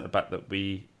centre back that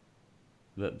the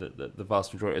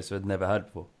vast majority of us have never heard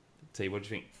before. T, what do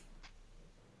you think?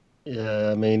 Yeah,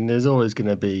 I mean, there's always going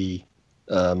to be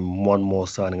one more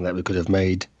signing that we could have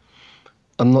made.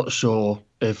 I'm not sure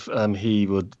if he's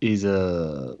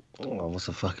what's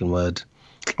the fucking word?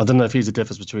 I don't know if he's the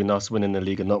difference between us winning the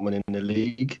league and not winning the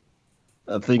league.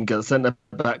 I think at centre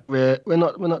back we're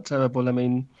not terrible. I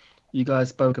mean, you guys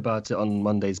spoke about it on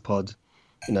Monday's pod,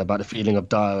 about the feeling of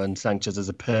Dyer and Sanchez as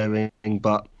a pairing,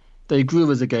 but they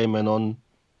grew as the game went on,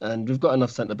 and we've got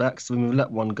enough centre backs. When we've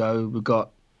let one go, we've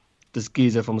got this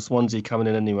geezer from Swansea coming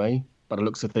in anyway. By the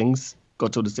looks of things,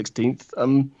 got till the 16th.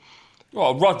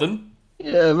 Rodden.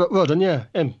 Yeah, Rodden. Yeah,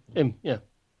 him. Yeah,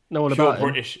 know all about him.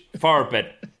 British, far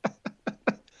bed.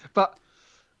 But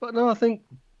no,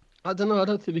 I don't know. I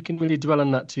don't think we can really dwell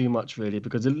on that too much, really,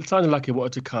 because it sounded like it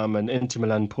wanted to come and Inter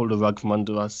Milan pull the rug from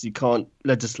under us. You can't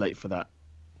legislate for that.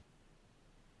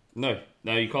 No,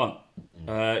 you can't.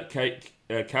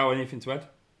 Cal, anything to add?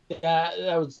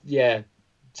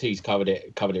 T's covered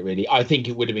it really. I think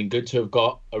it would have been good to have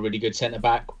got a really good centre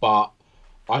back, but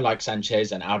I like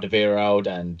Sanchez and Alderweireld,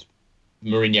 and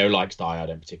Mourinho likes Dyer. I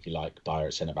don't particularly like Dyer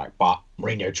at centre back, but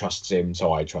Mourinho trusts him,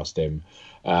 so I trust him.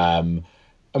 And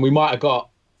we might have got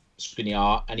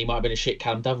Skriniar, and he might have been a shit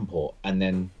Callum Davenport, and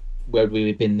then where would we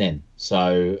have been then?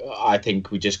 So I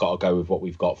think we just got to go with what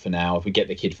we've got for now. If we get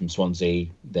the kid from Swansea,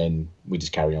 then we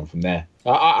just carry on from there.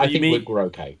 I think we're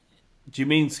okay. Do you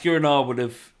mean Skriniar would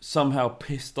have somehow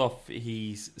pissed off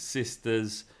his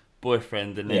sister's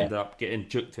boyfriend and ended up getting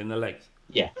juked in the legs?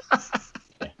 Yeah.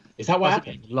 Is that what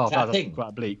happened? That's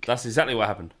quite bleak. That's exactly what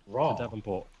happened. Right.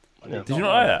 Davenport. Did you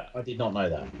not know that? I did not know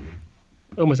that.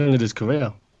 Almost ended his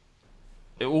career.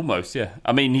 Almost, yeah.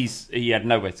 I mean, he had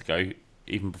nowhere to go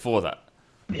even before that.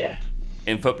 Yeah.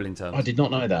 In footballing terms. I did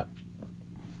not know that.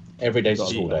 Every day's a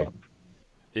school day.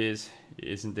 It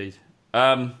is indeed.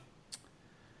 I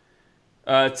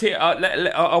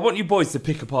want you boys to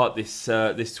pick apart this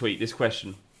tweet, this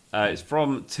question. It's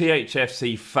from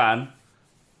THFC fan.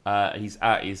 He's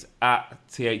at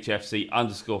THFC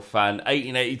 _fan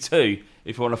 1882.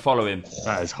 If you want to follow him,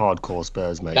 that is hardcore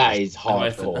Spurs, mate. That is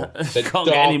hardcore. Can't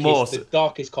get any more. The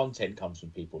darkest content comes from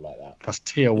people like that. That's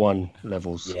tier 1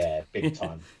 levels. Yeah, big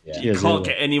time. Yeah. You can't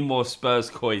get any more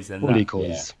Spurs coys than Fully that.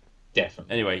 coys. Yeah,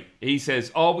 definitely. Anyway, he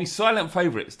says, "Are we silent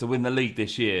favourites to win the league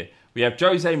this year? We have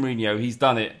Jose Mourinho. He's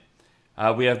done it.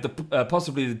 We have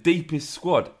possibly the deepest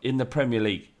squad in the Premier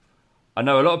League. I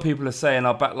know a lot of people are saying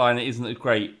our backline isn't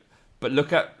great, but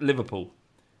look at Liverpool.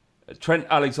 Trent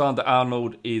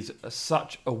Alexander-Arnold is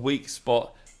such a weak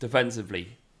spot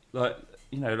defensively.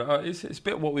 It's a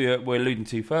bit what we were alluding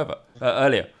to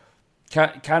earlier.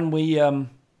 Can we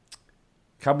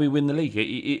win the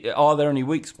league? Are there any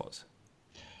weak spots?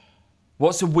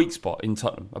 What's a weak spot in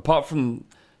Tottenham apart from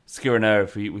Skriniar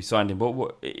if we signed him?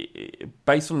 But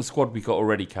based on the squad we got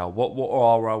already, Cal, what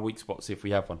are our weak spots if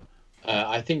we have one?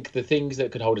 I think the things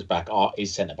that could hold us back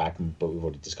is centre back, but we've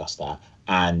already discussed that,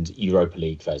 and Europa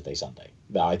League Thursday, Sunday.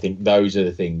 I think those are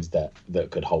the things that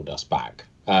could hold us back.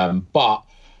 But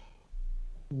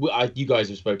you guys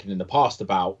have spoken in the past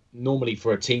about normally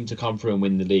for a team to come through and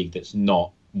win the league that's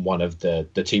not one of the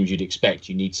teams you'd expect,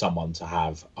 you need someone to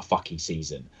have a fucky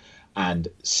season. And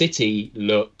City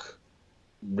look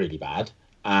really bad,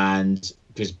 and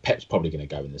because Pep's probably going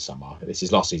to go in the summer. This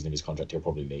is last season of his contract, he'll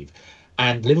probably leave.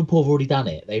 And Liverpool have already done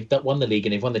it. They've won the league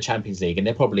and they've won the Champions League, and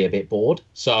they're probably a bit bored.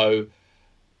 So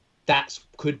that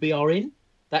could be our in.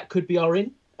 But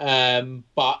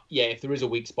yeah, if there is a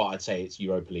weak spot, I'd say it's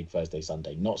Europa League Thursday,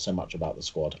 Sunday. Not so much about the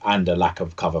squad and a lack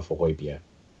of cover for Højbjerg.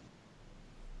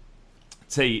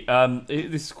 T,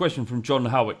 this is a question from John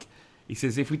Howick. He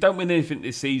says, if we don't win anything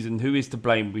this season, who is to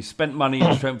blame? We've spent money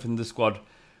and strengthened the squad.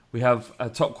 We have a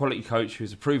top quality coach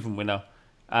who's a proven winner.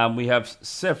 And we have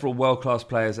several world-class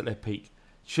players at their peak.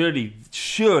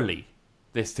 Surely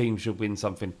this team should win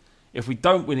something. If we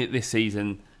don't win it this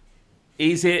season,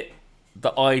 is it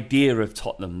the idea of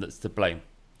Tottenham that's to blame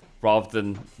rather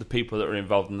than the people that are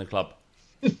involved in the club?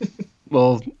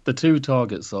 Well, the two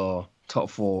targets are top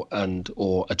 4 and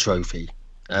or a trophy.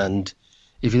 And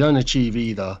if you don't achieve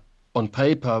either, on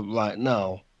paper right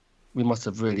now, we must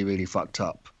have really, really fucked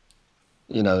up.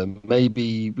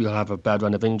 Maybe we'll have a bad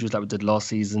run of injuries like we did last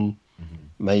season. Mm-hmm.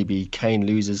 Maybe Kane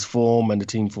loses form and the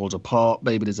team falls apart.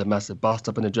 Maybe there's a massive bust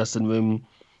up in the dressing room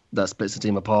that splits the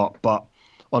team apart. But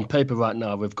on paper right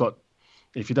now, we've got,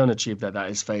 if you don't achieve that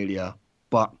is failure.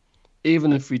 But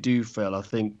even if we do fail, I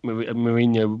think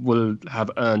Mourinho will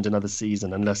have earned another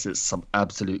season unless it's some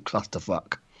absolute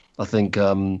clusterfuck. I think,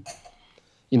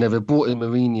 we brought in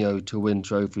Mourinho to win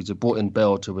trophies. We brought in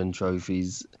Bale to win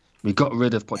trophies. We got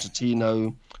rid of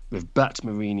Pochettino. We've backed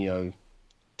Mourinho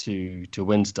to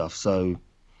win stuff. So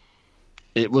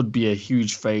it would be a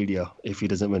huge failure if he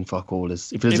doesn't win fuck all. If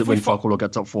he doesn't win fuck all or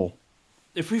get top 4.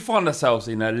 If we find ourselves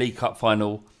in a League Cup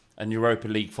final and Europa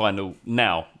League final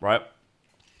now, right?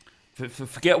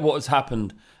 Forget what has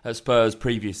happened at Spurs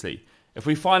previously. If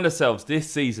we find ourselves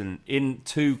this season in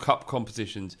 2 cup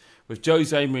competitions with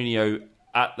Jose Mourinho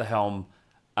at the helm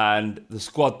and the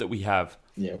squad that we have,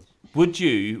 would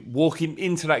you, walking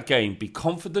into that game, be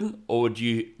confident, or would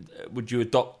you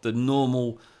adopt the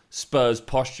normal Spurs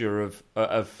posture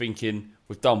of thinking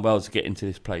we've done well to get into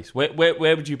this place? Where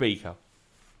would you be, Cal?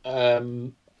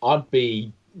 I'd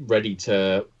be ready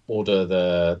to order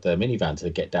the minivan to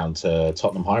get down to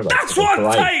Tottenham High Road. That's what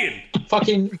I'm saying!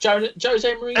 Fucking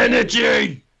Jose Mourinho.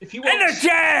 Energy! If you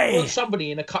want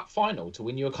somebody in a cup final to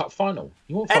win you a cup final,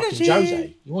 you want fucking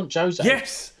Jose. You want Jose.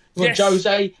 Yes! You want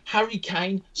Jose, Harry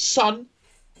Kane, Son,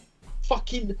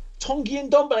 fucking Tongi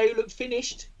and Ndombele, who looked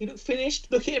finished. He looked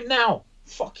finished. Look at him now.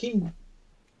 Fucking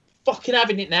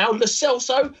having it now. Lo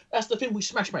Celso, that's the thing we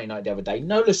smashed Man United the other day.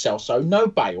 No Lo Celso, no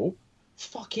Bale.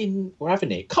 Fucking, we're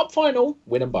having it. Cup final,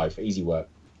 win them both. Easy work.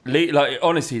 Like,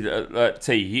 honestly,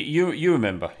 T, you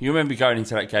remember going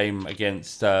into that game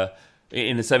against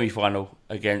in the semi-final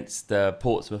against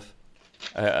Portsmouth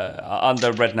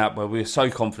under Redknapp, where we were so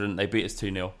confident they beat us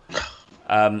 2-0.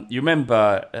 You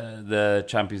remember the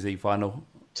Champions League final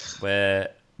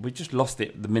where we just lost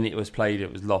it the minute it was played.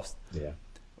 It was lost. Yeah.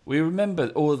 We remember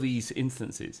all these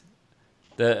instances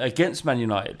against Man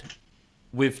United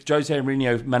with Jose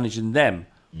Mourinho managing them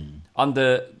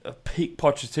under peak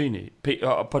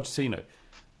Pochettino,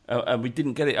 and we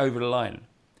didn't get it over the line.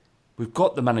 We've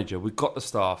got the manager, we've got the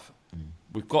staff,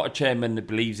 we've got a chairman that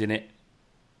believes in it.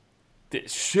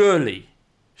 Surely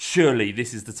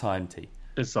this is the time, T.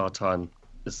 It's our time.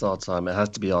 It's our time. It has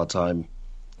to be our time.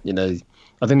 You know,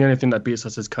 I think the only thing that beats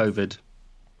us is COVID.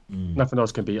 Nothing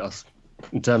else can beat us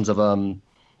in terms of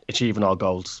achieving our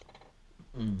goals.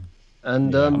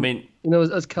 And I mean, you know,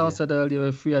 as Carl said earlier,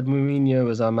 if we had Mourinho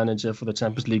as our manager for the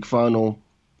Champions League final,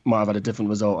 might have had a different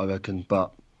result, I reckon.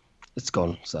 But it's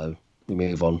gone, so we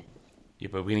move on. Yeah,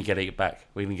 but we're gonna get it back.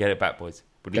 We're gonna get it back, boys.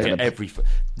 We're gonna get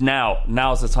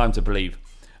Now's the time to believe.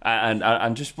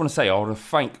 And just want to say, I want to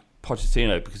thank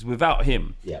Pochettino, because without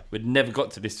him, we'd never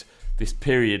got to this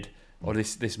period or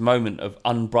this moment of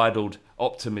unbridled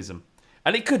optimism.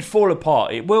 And it could fall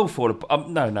apart. It will fall apart.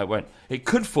 No, it won't. It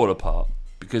could fall apart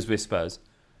because we're Spurs.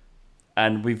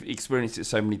 And we've experienced it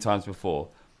so many times before.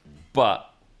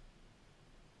 But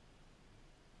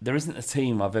there isn't a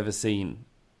team I've ever seen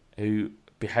who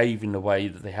behave in the way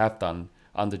that they have done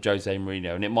under Jose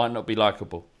Mourinho. And it might not be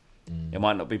likeable. It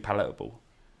might not be palatable.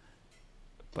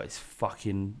 But it's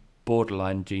fucking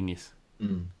borderline genius.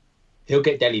 He'll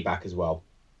get Dele back as well.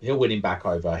 He'll win him back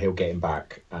over. He'll get him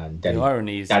back. And Dele,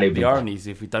 the irony is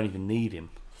if we don't even need him.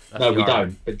 No, we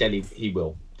don't. But Dele, he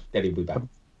will. Dele will be back.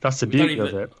 That's the beauty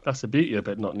of it. That's the beauty of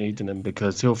it, not needing him,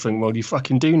 because he'll think, well, you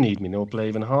fucking do need me, and he'll play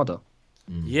even harder.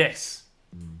 Yes.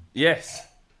 Yes.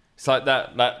 It's like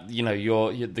that you know,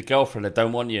 you're the girlfriend that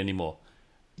don't want you anymore.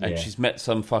 And she's met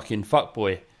some fucking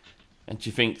fuckboy, and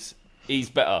she thinks he's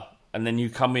better. And then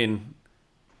you come in,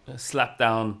 slap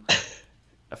down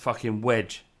a fucking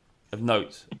wedge of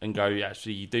notes and go,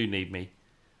 actually, you do need me.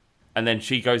 And then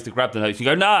she goes to grab the notes and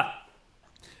you go, nah.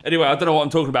 Anyway, I don't know what I'm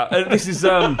talking about. This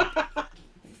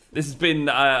has been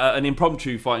an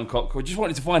impromptu fighting cock. I just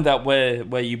wanted to find out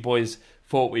where you boys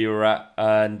thought we were at,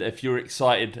 and if you're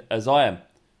excited as I am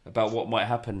about what might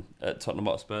happen at Tottenham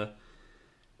Hotspur.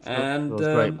 And feels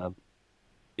great, man.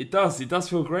 It does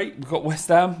feel great. We've got West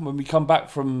Ham when we come back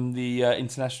from the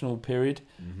international period.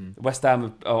 West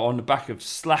Ham are on the back of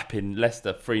slapping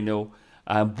Leicester 3-0,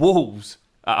 and Wolves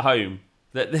at home.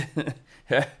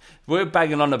 We're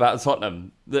banging on about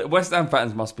Tottenham. The West Ham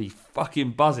fans must be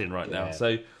fucking buzzing right now. So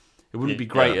it wouldn't be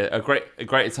great a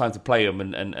greater time to play them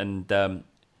and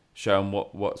show them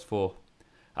what's for.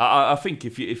 I think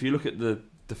if you look at the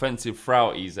defensive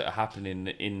frailties that are happening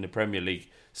in the Premier League,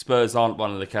 Spurs aren't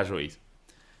one of the casualties.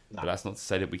 No. But that's not to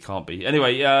say that we can't be.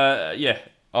 Anyway,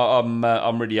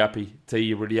 I'm really happy. T,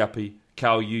 you're really happy.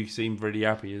 Cal, you seem really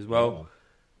happy as well.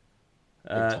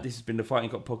 This has been the Fighting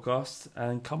Cock podcast,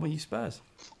 and come on, you Spurs.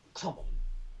 Come on.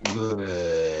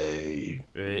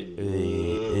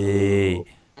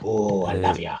 Oh, I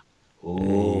love you.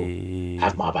 Oh,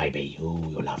 have my baby. Oh,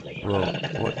 you're lovely.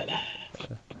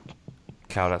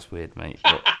 Cal, that's weird, mate.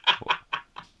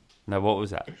 No, what was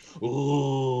that?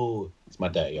 Ooh, it's my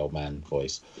dirty old man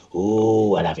voice.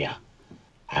 Ooh, I love you.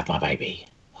 Have my baby.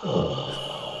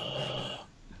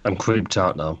 I'm creeped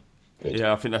out now. Good.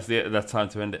 Yeah, I think that's time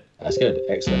to end it. That's good.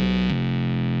 Excellent.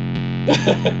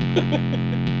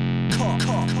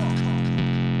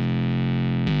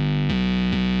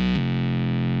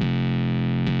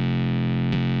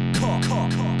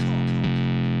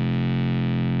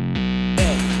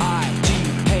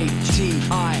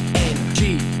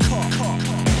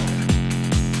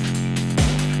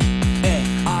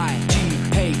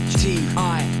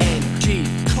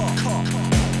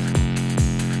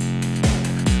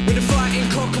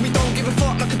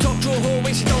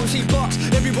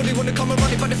 Everybody wanna come and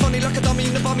run it, but they're funny like a dummy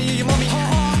in the bummy of your mummy.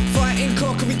 Fighting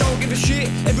cock and we don't give a shit.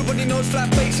 Everybody knows flat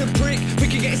bait's a prick. We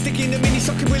can get sticky in the mini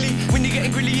sucking willy. When you're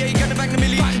getting grilly, yeah, you're gonna bang the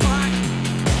millie. Bang, bang.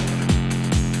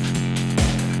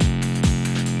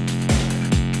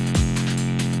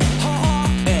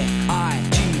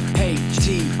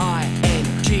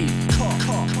 F-I-G-H-T-I-N-G. Cock.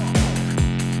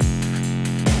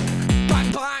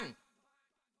 Bang, bang.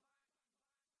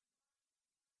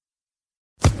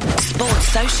 Sports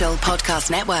Social Podcast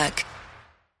Network.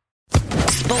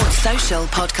 Sports Social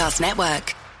Podcast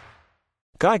Network.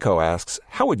 Geico asks,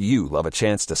 how would you love a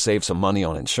chance to save some money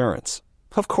on insurance?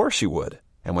 Of course you would.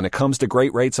 And when it comes to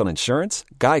great rates on insurance,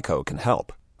 Geico can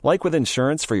help. Like with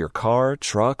insurance for your car,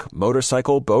 truck,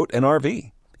 motorcycle, boat, and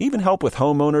RV. Even help with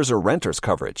homeowners or renters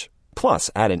coverage. Plus,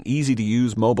 add an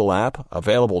easy-to-use mobile app,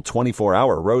 available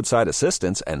 24-hour roadside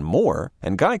assistance, and more,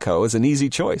 and Geico is an easy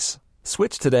choice.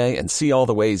 Switch today and see all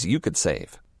the ways you could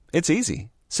save. It's easy.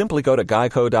 Simply go to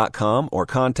geico.com or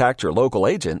contact your local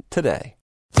agent today.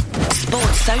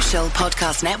 Sports Social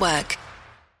Podcast Network.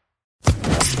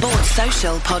 Sports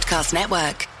Social Podcast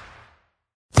Network.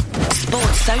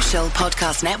 Sports Social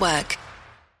Podcast Network.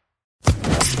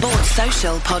 Sports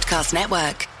Social Podcast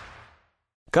Network.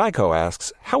 Geico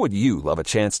asks, how would you love a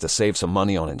chance to save some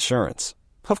money on insurance?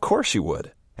 Of course you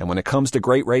would. And when it comes to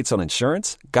great rates on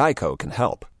insurance, Geico can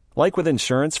help. Like with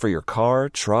insurance for your car,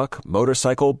 truck,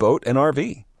 motorcycle, boat, and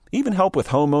RV. Even help with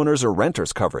homeowners or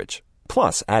renters coverage.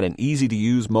 Plus, add an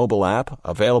easy-to-use mobile app,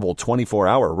 available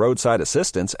 24-hour roadside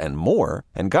assistance, and more,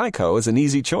 and Geico is an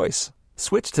easy choice.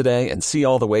 Switch today and see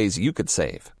all the ways you could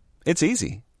save. It's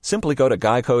easy. Simply go to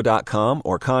geico.com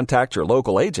or contact your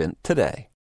local agent today.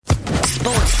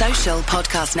 Sports Social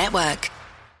Podcast Network.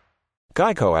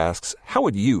 Geico asks, how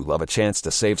would you love a chance to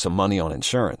save some money on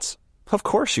insurance? Of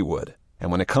course you would.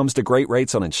 And when it comes to great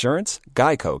rates on insurance,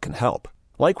 Geico can help.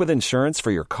 Like with insurance for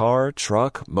your car,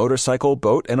 truck, motorcycle,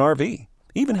 boat, and RV.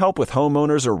 Even help with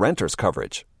homeowners or renters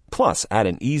coverage. Plus, add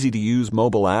an easy-to-use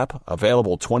mobile app,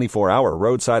 available 24-hour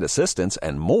roadside assistance,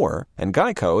 and more, and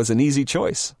Geico is an easy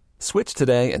choice. Switch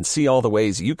today and see all the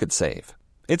ways you could save.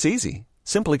 It's easy.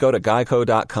 Simply go to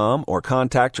geico.com or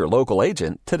contact your local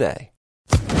agent today.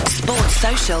 Sports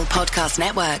Social Podcast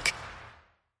Network.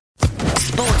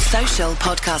 Sports Social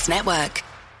Podcast Network.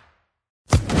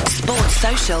 Sports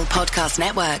Social Podcast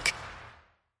Network.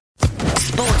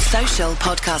 Sports Social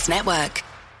Podcast Network.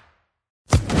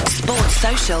 Sports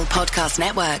Social Podcast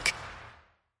Network.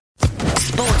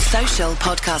 Sports Social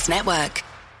Podcast Network.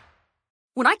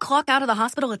 When I clock out of the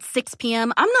hospital at 6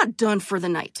 p.m., I'm not done for the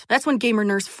night. That's when Gamer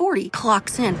Nurse 40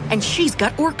 clocks in, and she's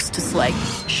got orcs to slay.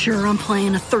 Sure, I'm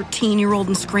playing a 13-year-old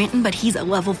in Scranton, but he's a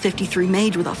level 53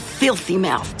 mage with a filthy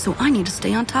mouth, so I need to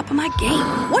stay on top of my game.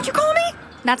 What'd you call me?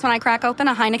 That's when I crack open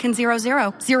a Heineken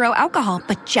 0.0. Zero alcohol,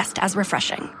 but just as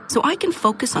refreshing. So I can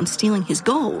focus on stealing his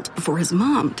gold before his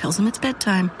mom tells him it's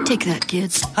bedtime. Take that,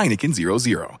 kids. Heineken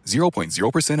 0.0.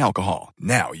 0.0% alcohol.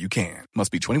 Now you can.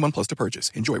 Must be 21 plus to purchase.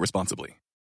 Enjoy responsibly.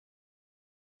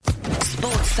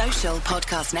 Sports Social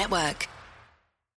Podcast Network.